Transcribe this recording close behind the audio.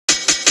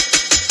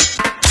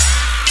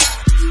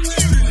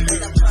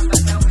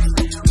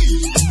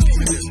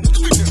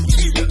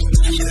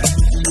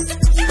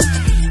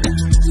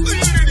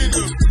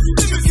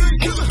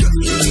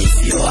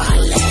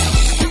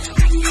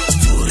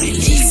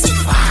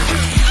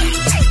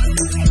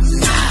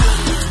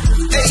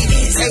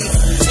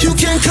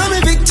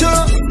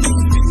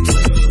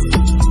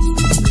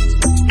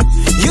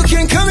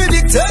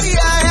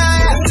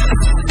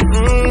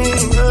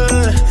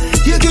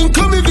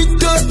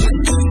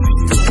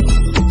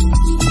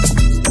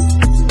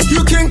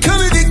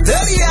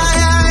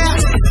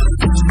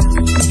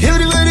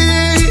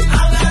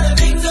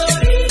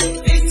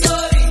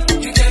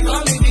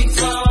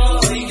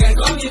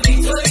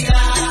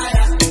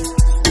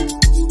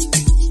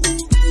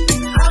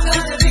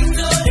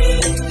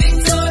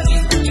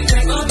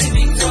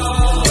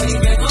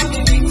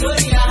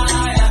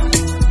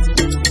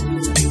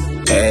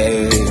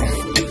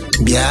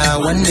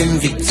feeling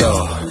Victor.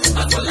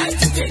 I would like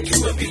to take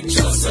you a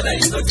picture so that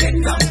you go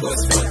take that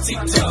post for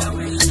TikTok.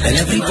 And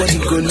everybody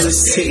gonna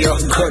say, oh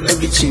God, no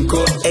be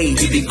chinko. Hey,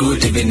 it be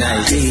good, it be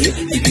nice. Hey,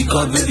 it be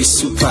God, it be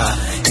super.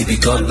 It be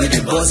God with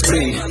the boss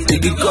brain.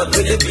 It be God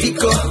with the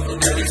pico.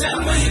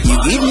 You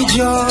give me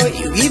joy,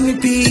 you give me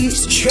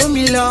peace. Show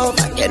me love,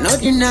 I cannot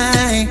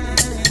deny.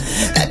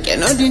 I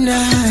cannot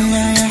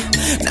deny.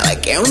 Now I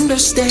can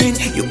understand.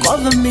 You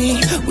cover me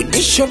with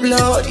this your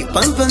blood. You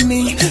pamper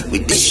me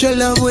with this your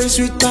love with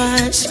sweet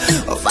pies.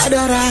 Oh Father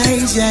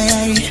eyes,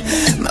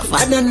 my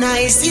Father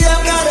nice. You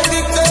have got a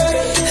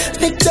victory,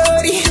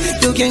 victory.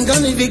 You can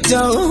call me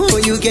Victor,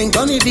 you can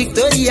call me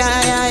Victoria.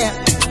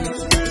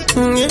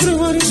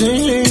 Everybody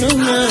say no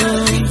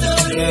more. You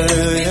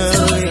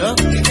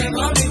can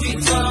call me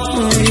Victor,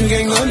 you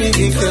can call me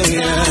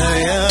Victoria.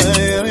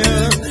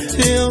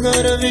 You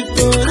got a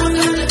victory.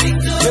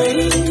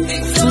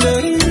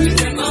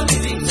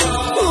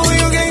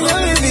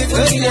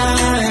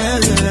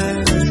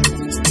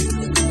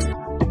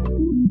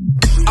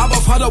 Abba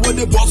Father with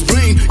the boss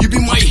brain, you be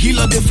my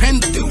healer,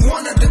 defender, the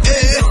one at the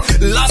air.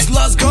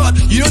 Last God,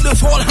 you know the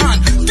fall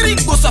hand. 3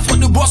 bossa for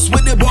the boss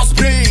with the boss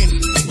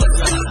brain.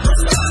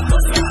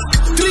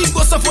 3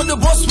 bossa for the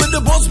boss with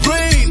the boss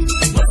brain.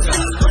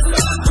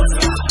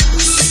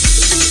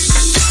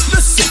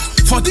 Listen,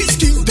 for this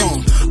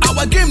kingdom,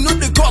 our game not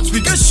the gods, we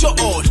get short,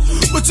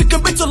 but you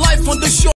can bet your life on the show.